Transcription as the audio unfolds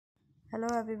Hello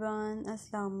everyone,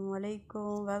 Assalamu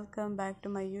alaikum. Welcome back to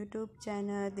my YouTube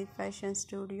channel, The Fashion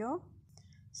Studio.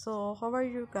 So, how are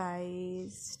you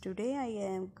guys? Today I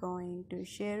am going to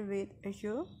share with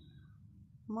you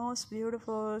most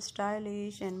beautiful,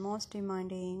 stylish, and most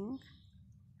demanding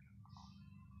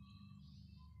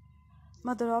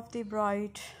mother of the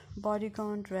bride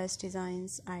bodycon dress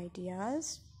designs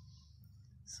ideas.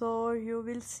 So, you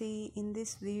will see in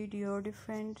this video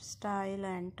different style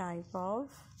and type of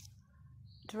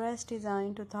dress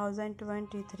design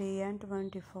 2023 and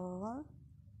 24.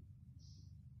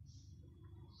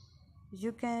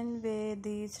 You can wear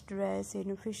this dress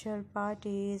in official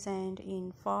parties and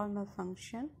in formal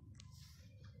function.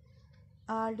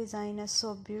 Our design is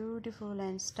so beautiful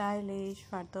and stylish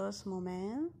for those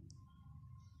women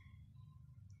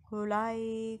who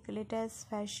like latest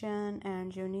fashion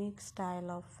and unique style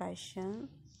of fashion.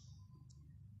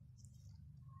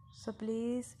 So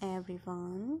please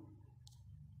everyone,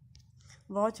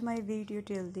 watch my video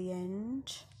till the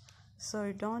end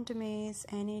so don't miss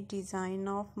any design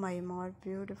of my more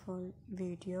beautiful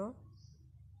video,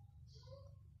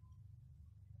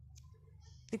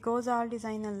 because all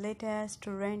design are latest,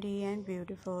 trendy and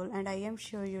beautiful, and I am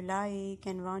sure you like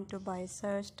and want to buy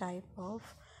such type of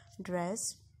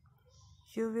dress.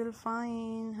 You will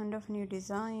find hundred of new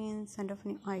designs and of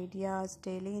new ideas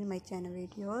daily in my channel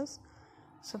videos.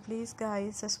 So please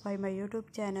guys, subscribe my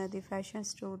YouTube channel The Fashion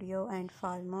Studio and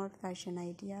for more fashion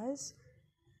ideas.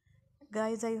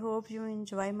 Guys, I hope you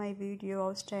enjoy my video.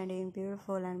 Outstanding,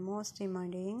 beautiful and most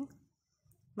demanding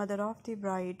mother of the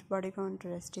bride bodycon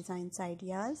dress designs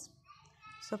ideas.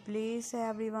 So please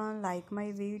everyone, like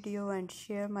my video and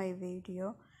share my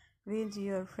video with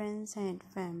your friends and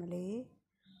family.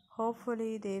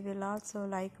 Hopefully they will also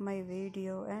like my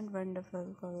video and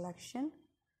wonderful collection.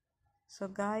 So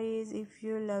guys, if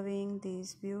you're loving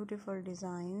these beautiful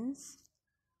designs,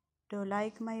 do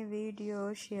like my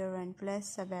video, share and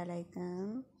press the bell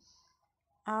icon.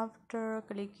 After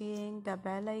clicking the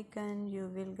bell icon, you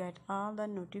will get all the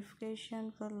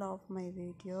notifications of my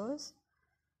videos,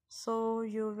 so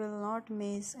you will not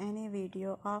miss any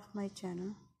video of my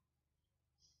channel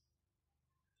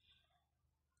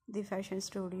The Fashion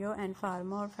Studio and for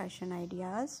more fashion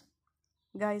ideas.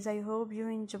 Guys, I hope you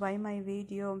enjoy my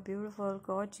video. Beautiful,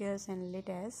 gorgeous and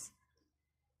latest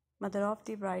mother of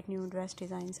the bride new dress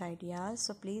designs ideas.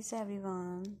 So please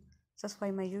everyone,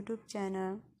 subscribe my YouTube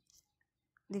channel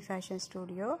The Fashion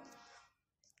Studio.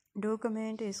 Do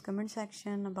comment in comment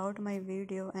section about my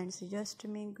video and suggest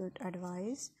me good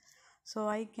advice so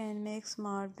I can make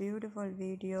smart beautiful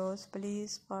videos.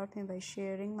 Please support me by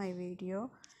sharing my video,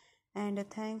 and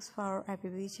thanks for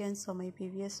appreciations of my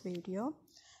previous video.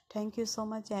 Thank you so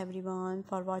much everyone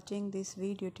for watching this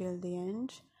video till the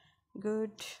end.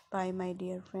 Goodbye my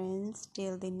dear friends,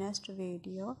 till the next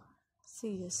video.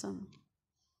 See you soon.